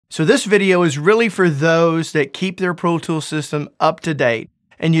So this video is really for those that keep their Pro Tools system up to date.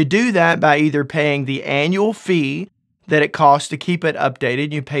 And you do that by either paying the annual fee that it costs to keep it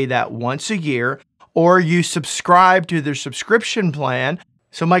updated. You pay that once a year, or you subscribe to their subscription plan.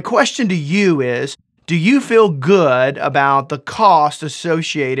 So my question to you is, do you feel good about the cost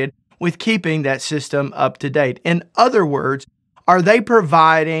associated with keeping that system up to date? In other words, are they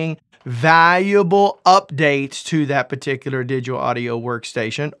providing valuable updates to that particular digital audio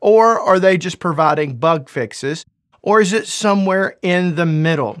workstation, or are they just providing bug fixes, or is it somewhere in the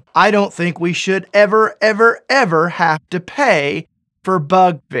middle? I don't think we should ever have to pay for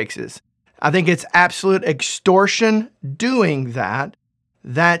bug fixes. I think it's absolute extortion doing that.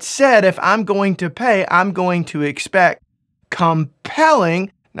 That said, if I'm going to pay, I'm going to expect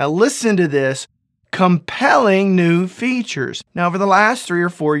compelling, now listen to this, compelling new features. Now, over the last 3 or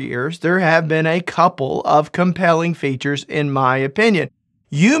 4 years, there have been a couple of compelling features, in my opinion.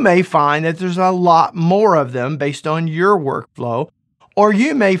 You may find that there's a lot more of them based on your workflow, or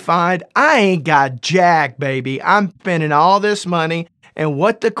you may find, I ain't got jack, baby. I'm spending all this money, and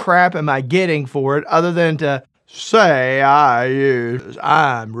what the crap am I getting for it other than to say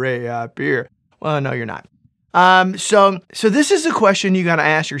I'm way up here? Well, no, you're not. So this is a question you got to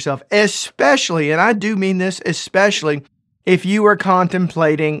ask yourself, especially, and I do mean this, especially if you are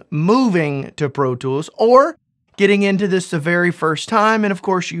contemplating moving to Pro Tools or getting into this the very first time. And of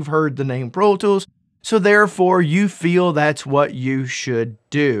course, you've heard the name Pro Tools, so therefore you feel that's what you should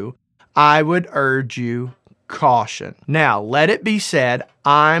do. I would urge you caution. Now, let it be said,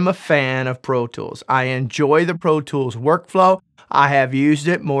 I'm a fan of Pro Tools. I enjoy the Pro Tools workflow. I have used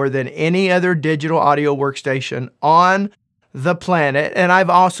it more than any other digital audio workstation on the planet, and I've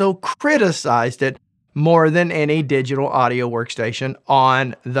also criticized it more than any digital audio workstation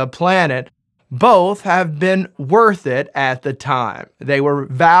on the planet. Both have been worth it at the time. They were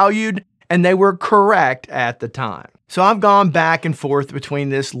valued and they were correct at the time. So I've gone back and forth between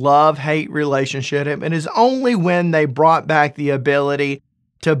this love-hate relationship, and it is only when they brought back the ability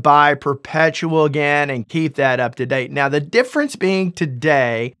to buy perpetual again and keep that up to date. Now, the difference being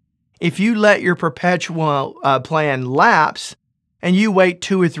today, if you let your perpetual plan lapse and you wait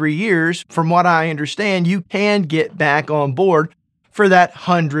 2 or 3 years, from what I understand, you can get back on board for that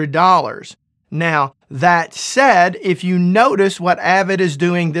 $100. Now, that said, if you notice what Avid is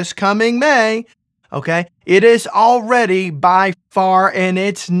doing this coming May, okay, it is already by far, and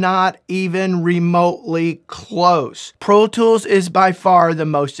it's not even remotely close. Pro Tools is by far the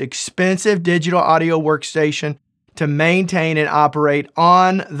most expensive digital audio workstation to maintain and operate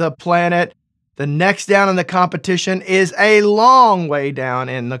on the planet. The next down in the competition is a long way down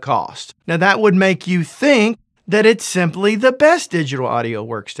in the cost. Now, that would make you think that it's simply the best digital audio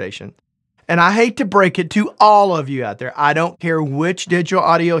workstation. And I hate to break it to all of you out there. I don't care which digital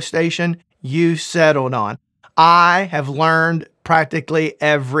audio station you settled on. I have learned practically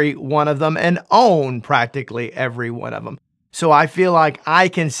every one of them and own practically every one of them. So I feel like I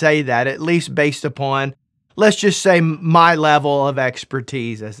can say that, at least based upon, let's just say, my level of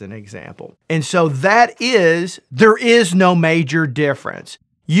expertise as an example. And so there is no major difference.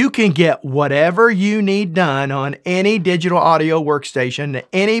 You can get whatever you need done on any digital audio workstation. That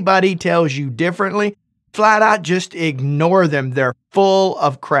anybody tells you differently, flat out just ignore them. They're full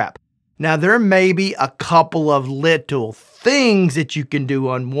of crap. Now, there may be a couple of little things that you can do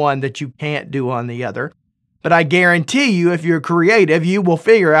on one that you can't do on the other, but I guarantee you, if you're creative, you will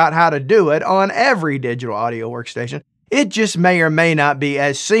figure out how to do it on every digital audio workstation. It just may or may not be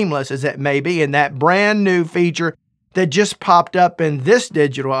as seamless as it may be in that brand new feature that just popped up in this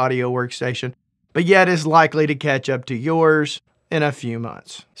digital audio workstation, but yet is likely to catch up to yours in a few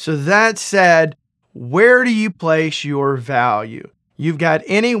months. So that said, where do you place your value? You've got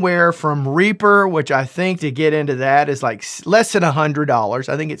anywhere from Reaper, which I think to get into that is like less than $100.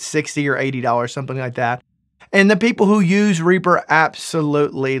 I think it's $60 or $80, something like that. And the people who use Reaper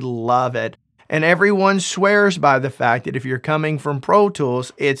absolutely love it. And everyone swears by the fact that if you're coming from Pro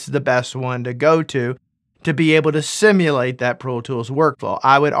Tools, it's the best one to go to be able to simulate that Pro Tools workflow.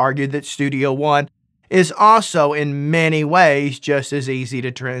 I would argue that Studio One is also in many ways just as easy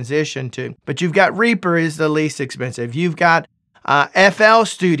to transition to. But you've got Reaper is the least expensive. You've got FL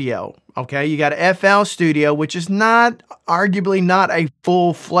Studio, okay? You got FL Studio, which is arguably not a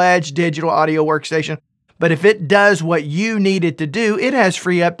full-fledged digital audio workstation, but if it does what you need it to do, it has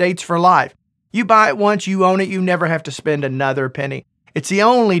free updates for life. You buy it once, you own it, you never have to spend another penny. It's the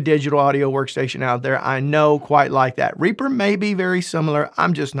only digital audio workstation out there I know quite like that. Reaper may be very similar,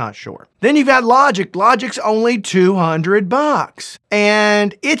 I'm just not sure. Then you've got Logic. Logic's only $200,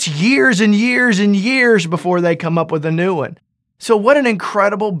 and it's years and years and years before they come up with a new one. So what an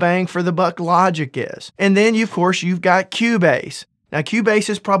incredible bang for the buck Logic is. And then, of course, you've got Cubase. Now,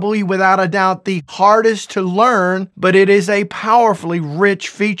 Cubase is probably without a doubt the hardest to learn, but it is a powerfully rich,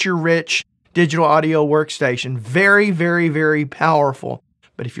 feature-rich digital audio workstation. Very, very, very powerful.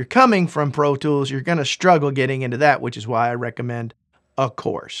 But if you're coming from Pro Tools, you're going to struggle getting into that, which is why I recommend a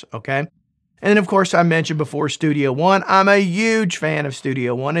course, okay? And then, of course, I mentioned before Studio One. I'm a huge fan of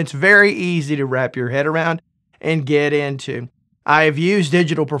Studio One. It's very easy to wrap your head around and get into. I have used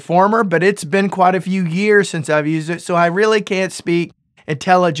Digital Performer, but it's been quite a few years since I've used it, so I really can't speak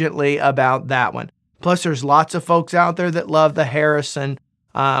intelligently about that one. Plus, there's lots of folks out there that love the Harrison,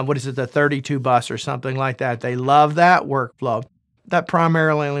 the 32 bus or something like that. They love that workflow. That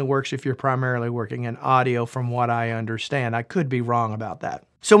primarily only works if you're primarily working in audio, from what I understand. I could be wrong about that.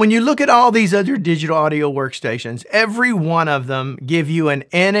 So when you look at all these other digital audio workstations, every one of them give you an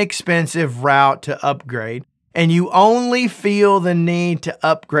inexpensive route to upgrade, and you only feel the need to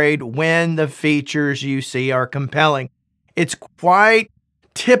upgrade when the features you see are compelling. It's quite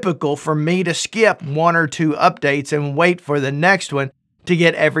typical for me to skip one or two updates and wait for the next one to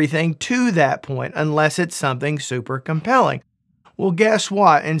get everything to that point, unless it's something super compelling. Well, guess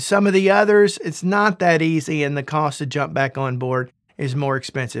what? In some of the others, it's not that easy, and the cost to jump back on board is more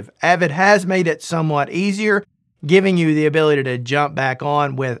expensive. Avid has made it somewhat easier, giving you the ability to jump back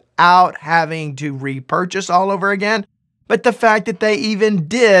on without having to repurchase all over again. But the fact that they even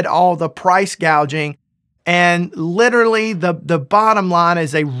did all the price gouging, and literally the bottom line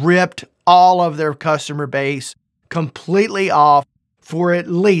is they ripped all of their customer base completely off for at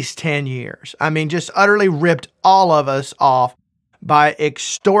least 10 years. I mean, just utterly ripped all of us off by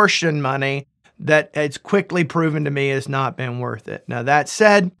extortion money that it's quickly proven to me has not been worth it. Now, that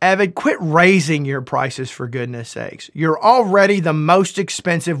said, Avid, quit raising your prices for goodness sakes. You're already the most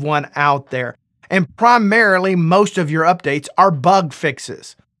expensive one out there, and primarily most of your updates are bug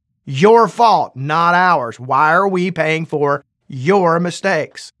fixes. Your fault, not ours. Why are we paying for your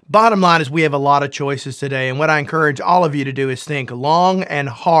mistakes? Bottom line is we have a lot of choices today, and what I encourage all of you to do is think long and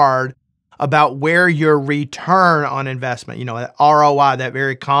hard about where your return on investment, that ROI, that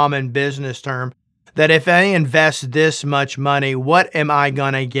very common business term, that if I invest this much money, what am I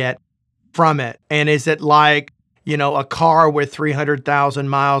going to get from it? And is it like, a car with 300,000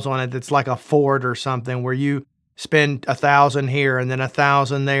 miles on it that's like a Ford or something, where you spend 1,000 here and then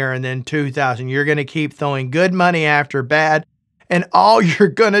 1,000 there and then 2,000. You're going to keep throwing good money after bad, and all you're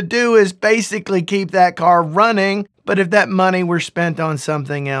going to do is basically keep that car running. But if that money were spent on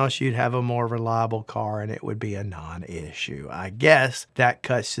something else, you'd have a more reliable car and it would be a non-issue. I guess that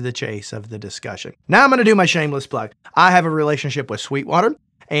cuts to the chase of the discussion. Now I'm going to do my shameless plug. I have a relationship with Sweetwater,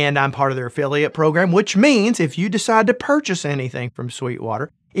 and I'm part of their affiliate program, which means if you decide to purchase anything from Sweetwater,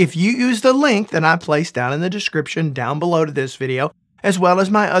 if you use the link that I placed down in the description down below to this video, as well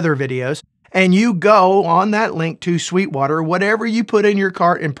as my other videos, and you go on that link to Sweetwater, whatever you put in your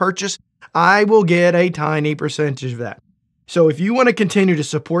cart and purchase, I will get a tiny percentage of that. So if you want to continue to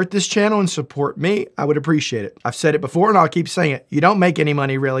support this channel and support me, I would appreciate it. I've said it before and I'll keep saying it. You don't make any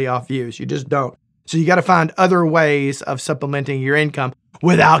money really off views. You just don't. So you got to find other ways of supplementing your income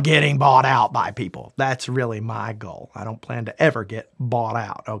without getting bought out by people. That's really my goal. I don't plan to ever get bought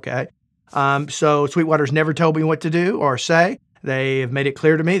out, okay? So Sweetwater's never told me what to do or say. They have made it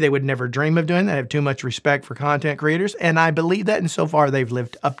clear to me they would never dream of doing that. I have too much respect for content creators, and I believe that, and so far they've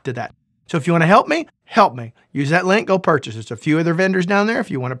lived up to that. So if you want to help me, help me. Use that link, go purchase. There's a few other vendors down there.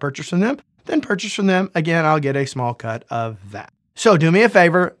 If you want to purchase from them, then purchase from them. Again, I'll get a small cut of that. So do me a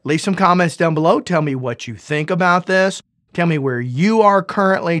favor, leave some comments down below. Tell me what you think about this. Tell me where you are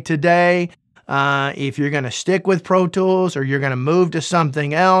currently today. If you're going to stick with Pro Tools, or you're going to move to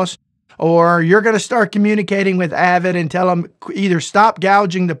something else, or you're going to start communicating with Avid and tell them either stop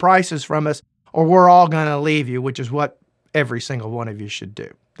gouging the prices from us, or we're all going to leave you, which is what every single one of you should do.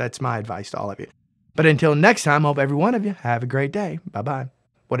 That's my advice to all of you. But until next time, I hope every one of you have a great day. Bye-bye.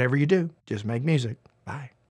 Whatever you do, just make music. Bye.